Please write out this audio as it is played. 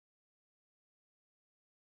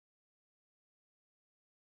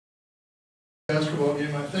Basketball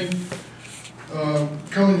game. I think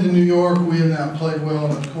coming to New York, we had not played well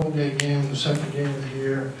in the Colgate game, the second game of the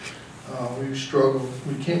year. We struggled.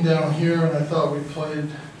 We came down here and I thought we played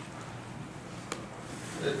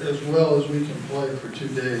as well as we can play for 2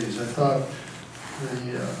 days. I thought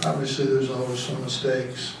obviously there's always some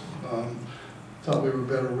mistakes. Thought we were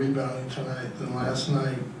better rebounding tonight than last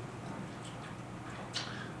night.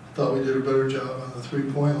 Thought we did a better job on the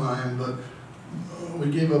three-point line, but we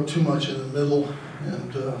gave up too much in the middle,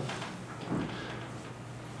 and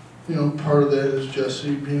you know, part of that is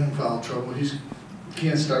Jesse being in foul trouble. He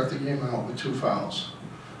can't start the game out with 2 fouls.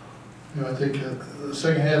 You know, I think the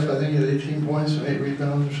second half, I think he had 18 points and 8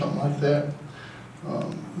 rebounds or something like that.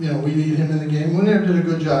 You know, we need him in the game. We never did a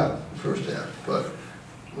good job the first half, but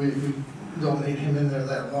we don't need him in there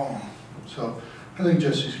that long. So I think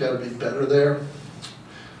Jesse's got to be better there.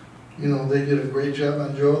 You know, they did a great job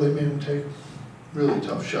on Joe. They made him take really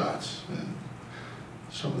tough shots, and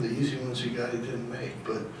some of the easy ones he got he didn't make,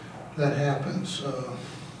 but that happens.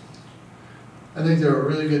 I think they're a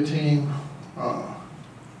really good team.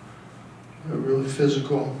 They're really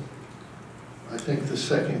physical. I think the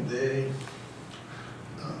second day,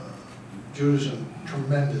 Judah's in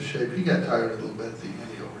tremendous shape. He got tired a little bit at the end of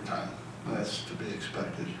the overtime. That's to be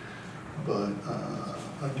expected. But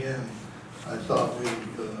again, I thought we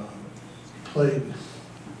played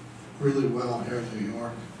really well here in New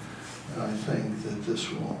York, and I think that this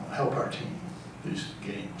will help our team, these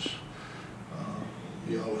games.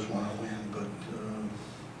 You always want to win, but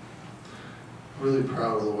really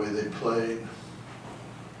proud of the way they played.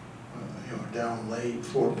 You know, down late,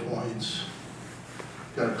 4 points,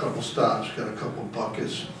 got a couple stops, got a couple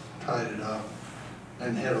buckets, tied it up,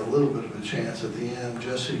 and had a little bit of a chance at the end.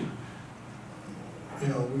 Jesse, you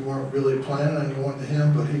know, we weren't really planning on going to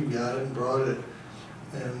him, but he got it and brought it,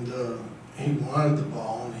 and he wanted the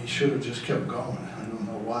ball, and he should have just kept going. I don't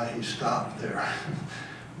know why he stopped there,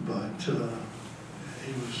 but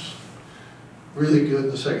he was really good in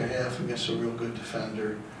the second half against a real good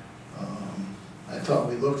defender. I thought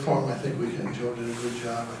we looked for him. I think Joe did a good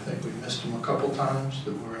job. I think we missed him a couple times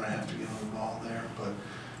that we're going to have to get him the ball there, but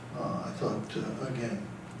I thought, again,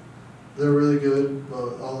 they're really good.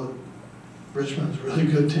 Richmond's a really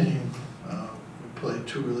good team. We played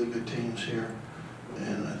 2 really good teams here,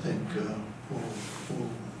 and I think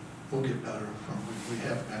we'll get better. We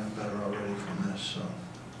have gotten better already from this, so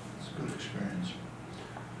it's a good experience.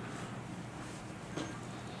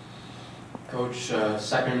 Coach,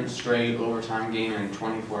 second straight overtime game in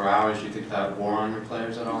 24 hours. Do you think that wore on your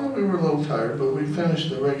players at all? Well, we were a little tired, but we finished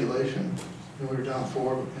the regulation. We were down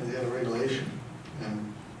 4 in the end of regulation,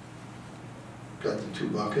 and got the 2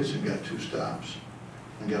 buckets and got 2 stops,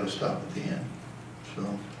 and got a stop at the end.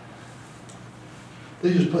 So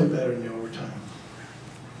they just played better in the overtime.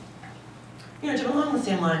 You know, Jim, along the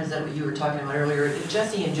same lines that you were talking about earlier,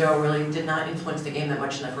 Jesse and Joe really did not influence the game that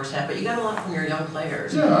much in the first half, but you got a lot from your young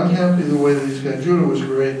players. Yeah, I'm happy the way that he's got. Judah was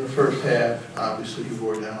great in the first half. Obviously, he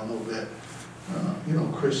wore down a little bit. You know,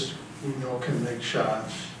 Chris, we know, can make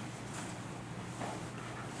shots.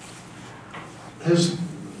 You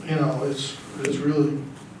know, it's really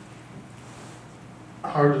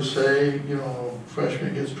hard to say. You know,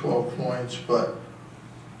 freshman gets 12 points, but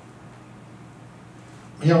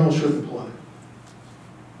he almost shouldn't play.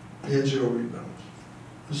 He had 0 rebounds.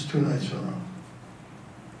 It's 2 nights in a row.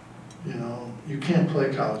 You know, you can't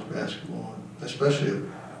play college basketball, especially a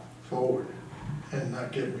forward, and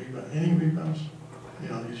not get any rebounds. You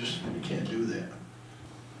know, you can't do that.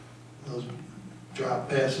 Those drop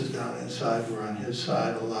passes down inside were on his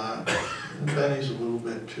side a lot. And Benny's a little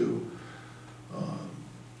bit too.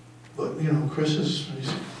 But you know, Chris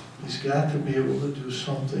he's got to be able to do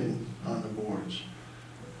something on the boards.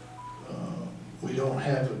 We don't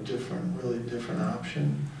have a really different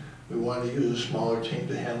option. We want to use a smaller team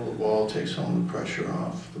to handle the ball, take some of the pressure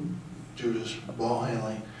off Judah's ball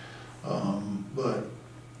handling. But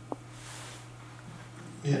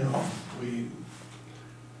you know, we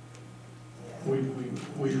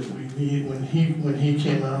need, when he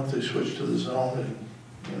came out, they switched to the zone, and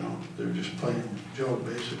you know, they're just playing Joe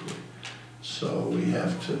basically. So we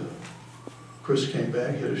have to. Chris came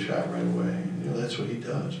back, hit a shot right away. You know, that's what he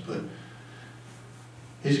does, but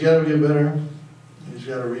he's got to get better. He's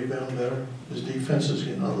got to rebound better. His defense is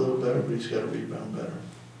getting a little better, but he's got to rebound better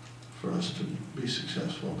for us to be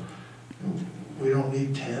successful. We don't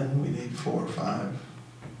need 10, we need 4 or 5,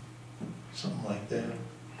 something like that.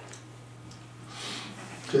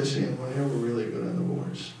 Jesse and Winnie were really good on the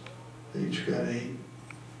boards. They each got 8. You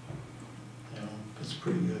know, that's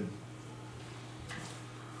pretty good.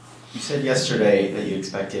 You said yesterday that you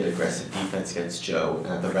expected aggressive defense against Joe and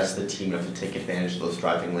that the rest of the team would have to take advantage of those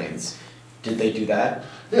driving lanes. Did they do that?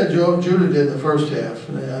 Yeah, Judah did in the first half,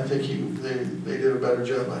 and I think they did a better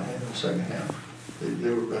job on him in the second half. They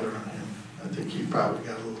were better on him. I think he probably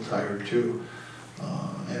got a little tired too.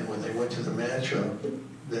 And when they went to the matchup,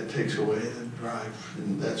 that takes away the drive,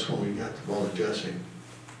 and that's when we got the ball to Jesse.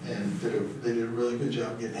 And they did a really good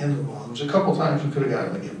job getting him the ball. There was a couple times we could have got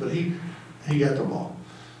him again, but he got the ball.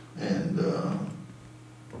 And,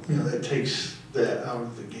 you know, that takes that out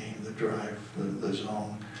of the game, the drive, the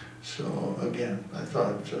zone. So, again, I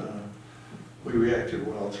thought we reacted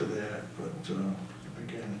well to that, but,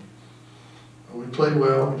 again, we played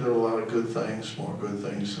well, we did a lot of good things, more good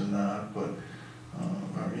things than not, but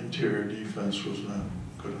our interior defense was not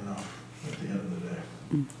good enough at the end of the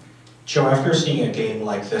day. Joe, after seeing a game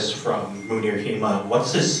like this from Munir Hima,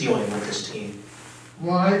 what's his ceiling with this team?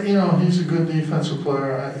 Well, you know, he's a good defensive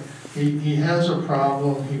player. He has a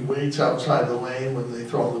problem. He waits outside the lane when they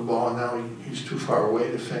throw him the ball, and now he's too far away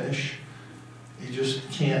to finish. He just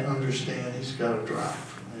can't understand. He's got to drop.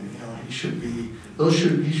 You know, he should be.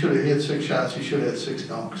 He should have hit 6 shots. He should have had 6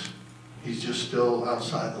 dunks. He's just still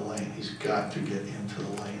outside the lane. He's got to get into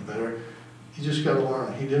the lane better. He just got to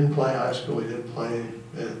learn. He didn't play high school. He didn't play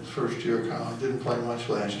at first year college. Didn't play much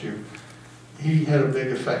last year. He had a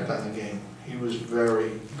big effect on the game. He was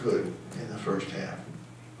very good in the first half.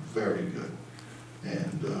 Very good.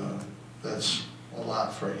 And that's a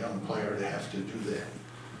lot for a young player to have to do that.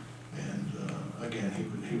 And again,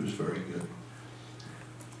 he was very good.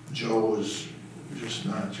 Joe was just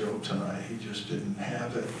not Joe tonight. He just didn't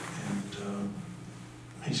have it, and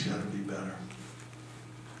he's got to be better.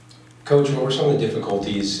 Coach, what were some of the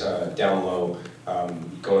difficulties down low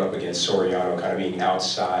going up against Soriano, kind of being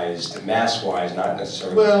outsized, mass-wise, not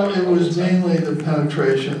necessarily? Well, it was mainly the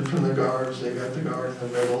penetration from the guards. They got the guard in the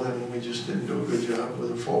middle, and we just didn't do a good job with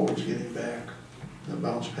the forwards getting back. The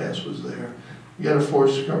bounce pass was there. You got to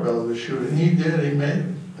force Carbello to shoot, and he did. He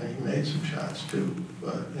made some shots too.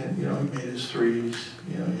 And you know, he made his threes.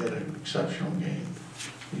 You know, he had an exceptional game.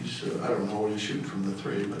 He's I don't know what he's shooting from the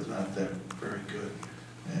 3, but not that very good.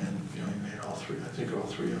 And you know, he made all 3. I think all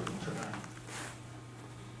 3 of them tonight.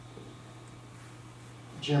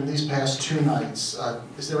 Jim, these past 2 nights,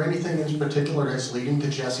 is there anything in particular that's leading to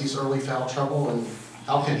Jesse's early foul trouble, and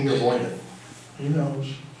how can he avoid it? He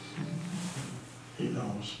knows. He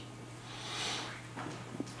knows.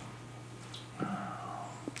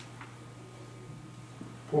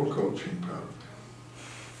 Poor coaching, probably.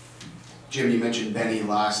 Jim, you mentioned Benny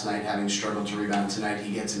last night having struggled to rebound. Tonight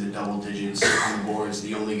he gets into double digits on the boards,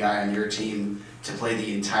 the only guy on your team to play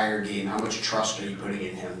the entire game. How much trust are you putting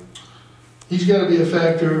in him? He's got to be a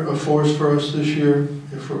factor, a force for us this year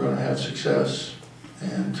if we're going to have success.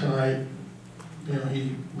 And tonight, you know,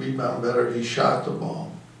 he rebounded better. He shot the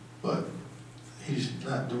ball, but he's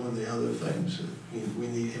not doing the other things that we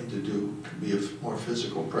need him to do to be a more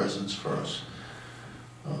physical presence for us.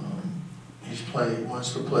 He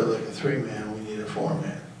wants to play like a 3-man. We need a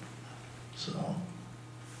 4-man. So.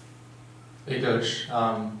 Hey Coach,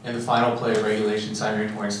 in the final play of regulation,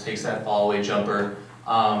 Simon Torrance takes that fall-away jumper.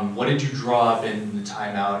 What did you draw up in the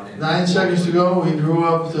timeout? 9 seconds to go, we drew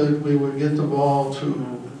up that we would get the ball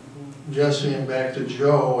to Jesse and back to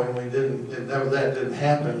Joe, and we didn't. That didn't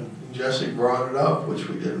happen. Jesse brought it up, which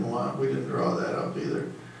we didn't want. We didn't draw that up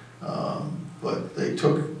either. But they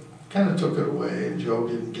kind of took it away, and Joe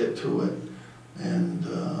didn't get to it. And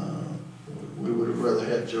we would have rather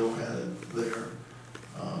had Joe had it there.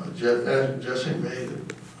 Jesse made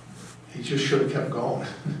it. He just should have kept going.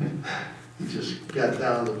 He just got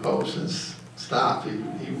down the post and stopped.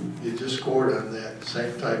 He just scored on that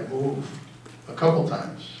same type move a couple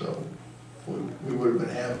times. So we would have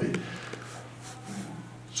been happy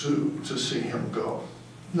to see him go.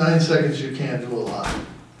 9 seconds, you can't do a lot.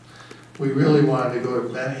 We really wanted to go to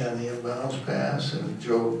Benny on the inbounds pass, and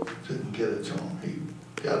Joe didn't get it to him.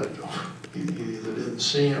 He got it to him. He either didn't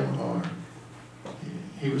see him or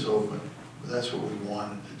he was open. That's what we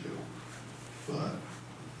wanted to do. But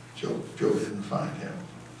Joe didn't find him.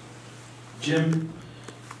 Jim,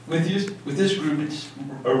 with this group, it's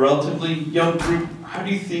a relatively young group. How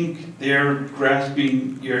do you think they're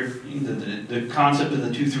grasping the concept of the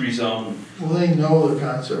 2-3 zone? Well, they know the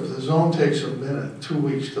concept. The zone takes a minute, 2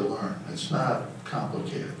 weeks to learn. It's not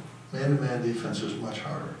complicated. Man-to-man defense is much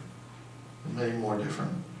harder. Many more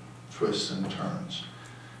different twists and turns.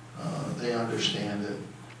 They understand it.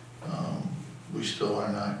 We still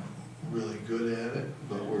are not really good at it,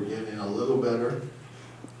 but we're getting a little better.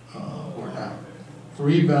 We're not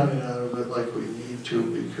rebounding out of it like we need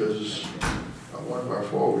to because one of our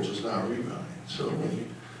forwards is not rebounding. So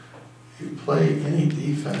you play any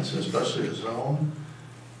defense, especially a zone,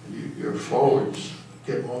 your forwards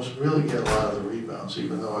really get a lot of the rebounds,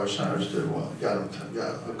 even though our centers did well, got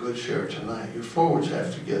a good share tonight. Your forwards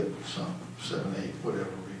have to get some 7, 8, whatever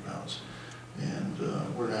rebounds, and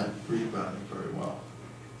we're not rebounding very well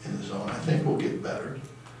in the zone. I think we'll get better,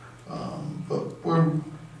 but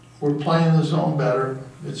we're playing the zone better.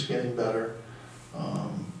 It's getting better,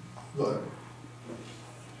 but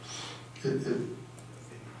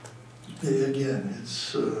again,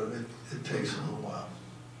 it takes a little while.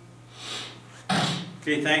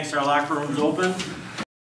 Okay, thanks. Our locker room's open.